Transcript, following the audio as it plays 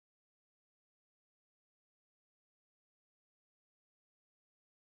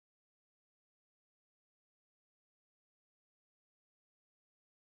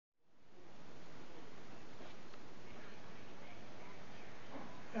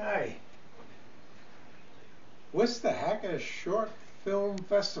Hi. What's the Hakker Short Film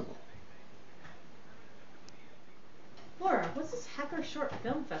Festival? Laura, what's this Hakker Short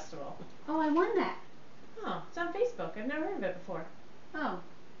Film Festival? Oh, I won that. Oh, it's on Facebook. I've never heard of it before. Oh.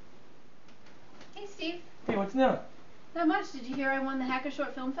 Hey, Steve. Hey, what's new? Not much. Did you hear I won the Hakker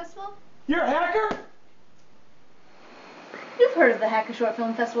Short Film Festival? You're a hacker? You've heard of the Hakker Short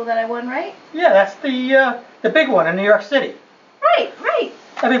Film Festival that I won, right? Yeah, that's the big one in New York City. Right.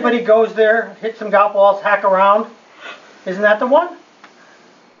 Everybody goes there, hit some golf balls, hack around. Isn't that the one?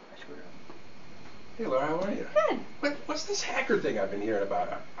 Hey Laura, how are you? Good. What's this hacker thing I've been hearing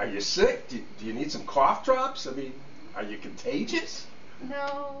about? Are you sick? Do you need some cough drops? I mean, are you contagious?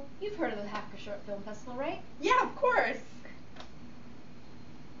 No, you've heard of the Hakker Short Film Festival, right? Yeah, of course.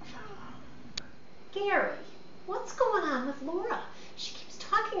 Gary, what's going on with Laura? She keeps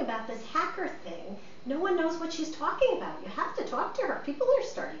talking about this hacker thing. No one knows what she's talking about. You have to talk to her. People are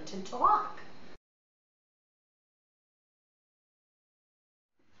starting to talk.